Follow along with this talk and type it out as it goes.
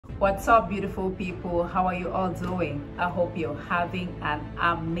What's up, beautiful people? How are you all doing? I hope you're having an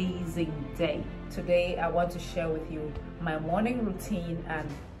amazing day. Today I want to share with you my morning routine, and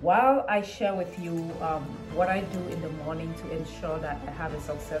while I share with you what I do in the morning to ensure that I have a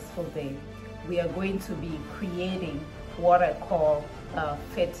successful day, we are going to be creating what I call a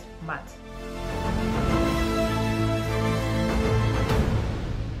fit mat.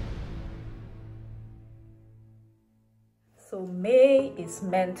 So May is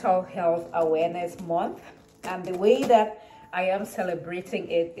Mental Health Awareness Month, and the way that I am celebrating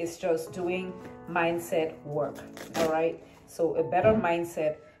it is just doing mindset work. All right, so a better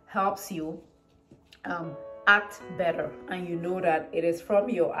mindset helps you act better, and you know that it is from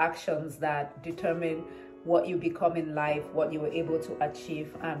your actions that determine what you become in life, what you were able to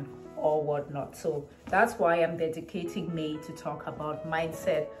achieve, and or whatnot. So that's why I'm dedicating May to talk about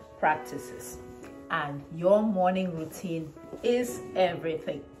mindset practices. And your morning routine is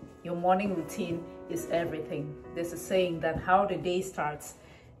everything. Your morning routine is everything. There's a saying that how the day starts,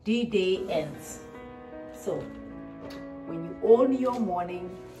 the day ends. So when you own your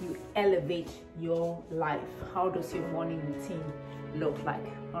morning, you elevate your life. How does your morning routine look like?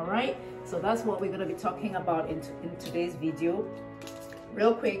 All right, so that's what we're going to be talking about in today's video.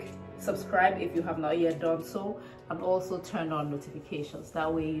 Real quick, subscribe if you have not yet done so, and also turn on notifications.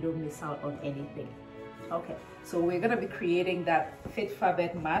 That way you don't miss out on anything. Okay, so we're going to be creating that fit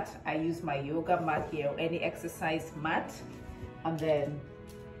fabric mat. I use my yoga mat here, or any exercise mat, and then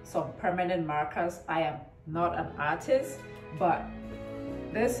some permanent markers. I am not an artist, but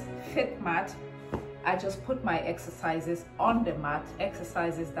this fit mat, I just put my exercises on the mat,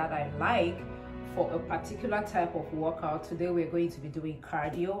 exercises that I like for a particular type of workout. Today we're going to be doing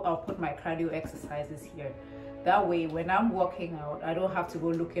cardio. I'll put my cardio exercises here. That way, when I'm working out, I don't have to go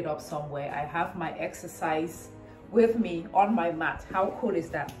look it up somewhere. I have my exercise with me on my mat. How cool is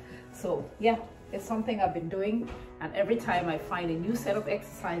that? So yeah, it's something I've been doing, and every time I find a new set of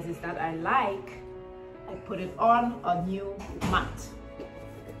exercises that I like, I put it on a new mat.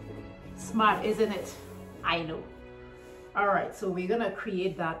 Smart, isn't it? I know. All right, so we're gonna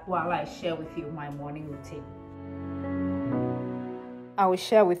create that while I share with you my morning routine. I will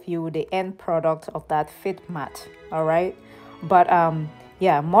share with you the end product of that fit mat. All right, but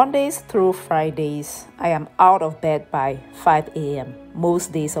yeah, Mondays through Fridays I am out of bed by 5 a.m.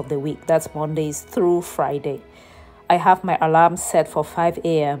 most days of the week. That's Mondays through Friday. I have my alarm set for 5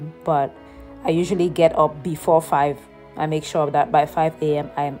 a.m. but I usually get up before 5. I make sure that by 5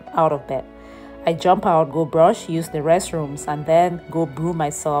 a.m. I am out of bed. I jump out, go brush, use the restrooms, and then go brew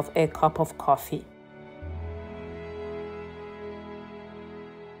myself a cup of coffee.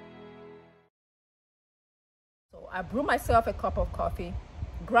 So I brew myself a cup of coffee,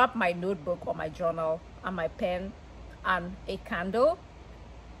 grab my notebook or my journal and my pen and a candle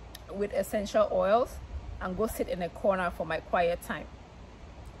with essential oils, and go sit in a corner for my quiet time.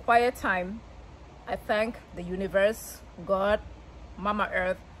 Quiet time, I thank the universe, God, Mama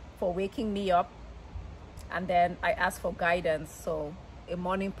Earth for waking me up, and then I ask for guidance. So a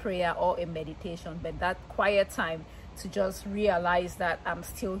morning prayer or a meditation, but that quiet time to just realize that I'm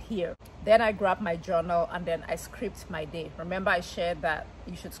still here. Then I grab my journal and then I script my day. Remember, I shared that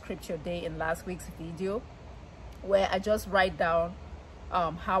you should script your day in last week's video, where I just write down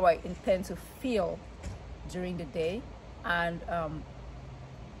how I intend to feel during the day, and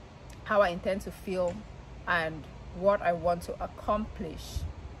how I intend to feel and what I want to accomplish.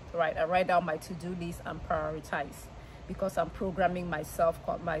 Right, I write down my to-do list and prioritize, because I'm programming myself,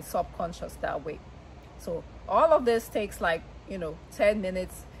 my subconscious that way. So all of this takes like 10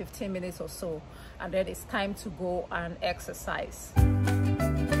 minutes, 15 minutes or so, and then it's time to go and exercise.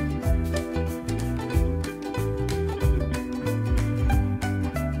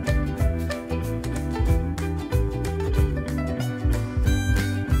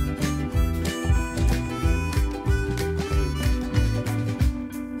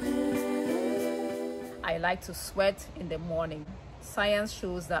 I like to sweat in the morning. Science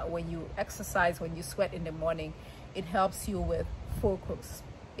shows that when you exercise, when you sweat in the morning, it helps you with focus.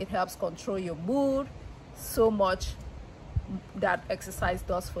 It helps control your mood so much that exercise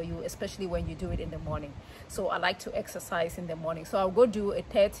does for you, especially when you do it in the morning. So I like to exercise in the morning. So I'll go do a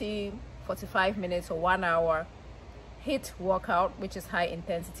 30, 45 minutes or 1 hour HIIT workout, which is high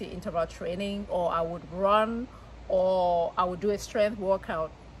intensity interval training, or I would run, or I would do a strength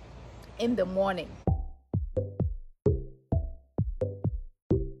workout in the morning.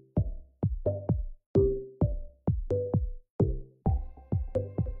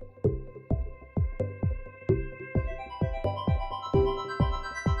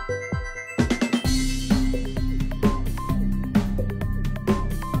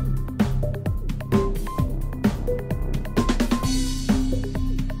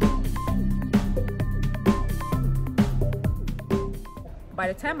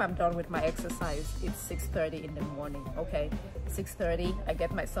 the time I'm done with my exercise, it's 6:30 in the morning. Okay, 6:30, I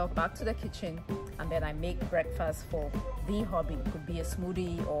get myself back to the kitchen, and then I make breakfast for the hubby. It could be a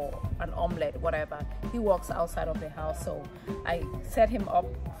smoothie or an omelette, whatever. He walks outside of the house, so I set him up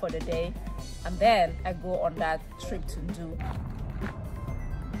for the day, and then I go on that trip to do.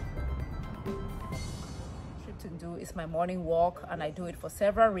 Is my morning walk, and I do it for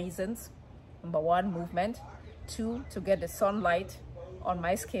several reasons. Number one, movement. 2, to get the sunlight on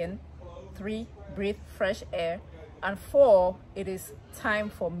my skin. 3, breathe fresh air. And 4, it is time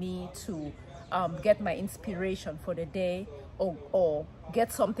for me to get my inspiration for the day, or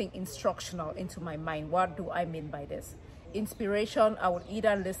get something instructional into my mind. What do I mean by this? Inspiration, I would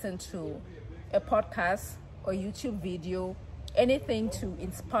either listen to a podcast or YouTube video, anything to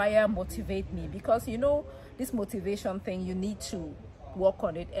inspire, motivate me, because you know, this motivation thing, you need to work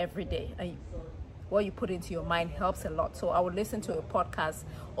on it every day, and what you put into your mind helps a lot. So I would listen to a podcast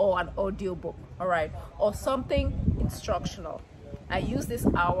or an audio book, all right, or something instructional. I use this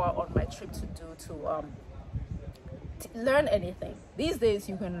hour on my trip to learn anything. These days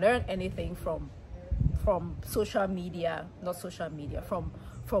you can learn anything from social media, not social media, from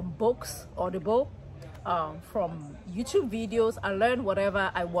books, Audible, from YouTube videos. I learn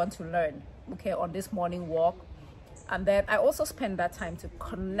whatever I want to learn, okay, on this morning walk. And then I also spend that time to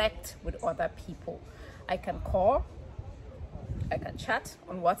connect with other people. I can call, I can chat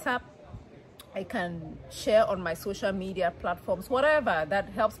on WhatsApp, I can share on my social media platforms, whatever that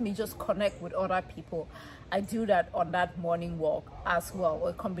helps me just connect with other people. I do that on that morning walk as well, or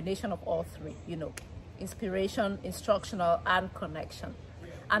a combination of all three, you know, inspiration, instructional, and connection.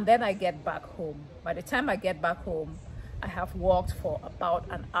 And then I get back home. By the time I get back home, I have walked for about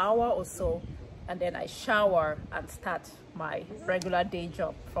an hour or so, and then I shower and start my regular day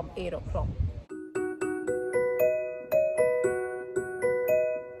job from 8 o'clock.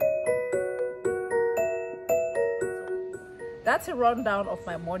 That's a rundown of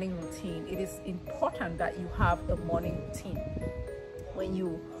my morning routine. It is important that you have a morning routine. When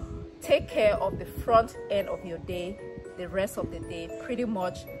you take care of the front end of your day, the rest of the day pretty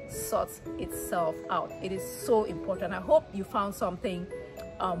much sorts itself out. It is so important. I hope you found something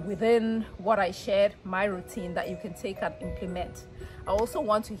within what I shared, my routine, that you can take and implement. I also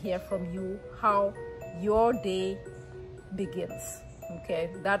want to hear from you how your day begins,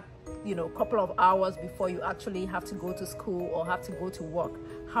 okay? That, you know, couple of hours before you actually have to go to school or have to go to work.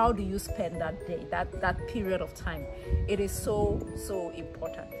 How do you spend that day, that period of time? It is so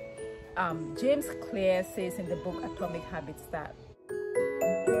important. James Clear says in the book Atomic Habits that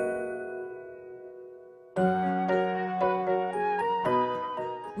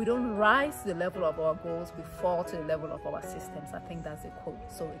we don't rise to the level of our goals, we fall to the level of our systems. I think that's a quote.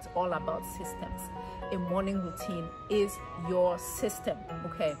 So it's all about systems. A morning routine is your system,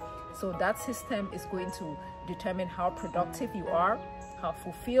 okay? So that system is going to determine how productive you are, how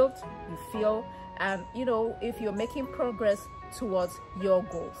fulfilled you feel, and, you know, if you're making progress towards your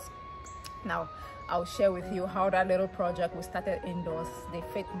goals. Now, I'll share with you how that little project we started indoors, the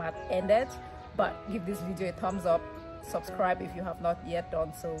Fit Mat, ended. But give this video a thumbs up, subscribe if you have not yet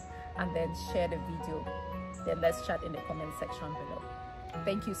done so, and then share the video. Then let's chat in the comment section below.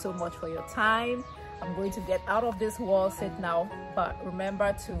 Thank you so much for your time. I'm going to get out of this wall sit now, but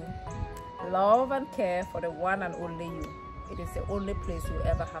remember to love and care for the one and only you. It is the only place you will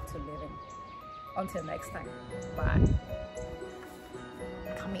ever have to live in. Until next time, bye.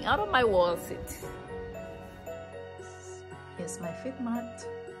 Coming out of my wall sit. Here's my Fit Mat.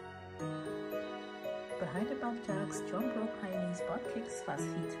 Behind the back jacks, jump rope, high knees, butt kicks, fast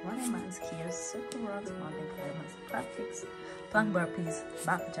feet, running man's skiers, circle runs, mountain climbers, crab kicks, plank burpees,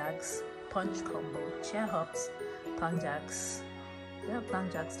 back jacks, punch combo, chair hops, plank jacks. Did I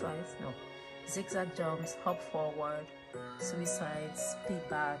plank jacks twice? No. Zigzag jumps, hop forward, suicides, speed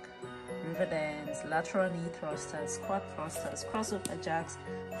back, river dance, lateral knee thrusters, squat thrusters, crossover jacks,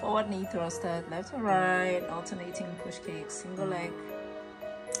 forward knee thruster, left and right, alternating push kicks, single leg,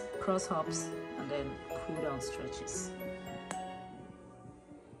 cross hops, and then cool down stretches.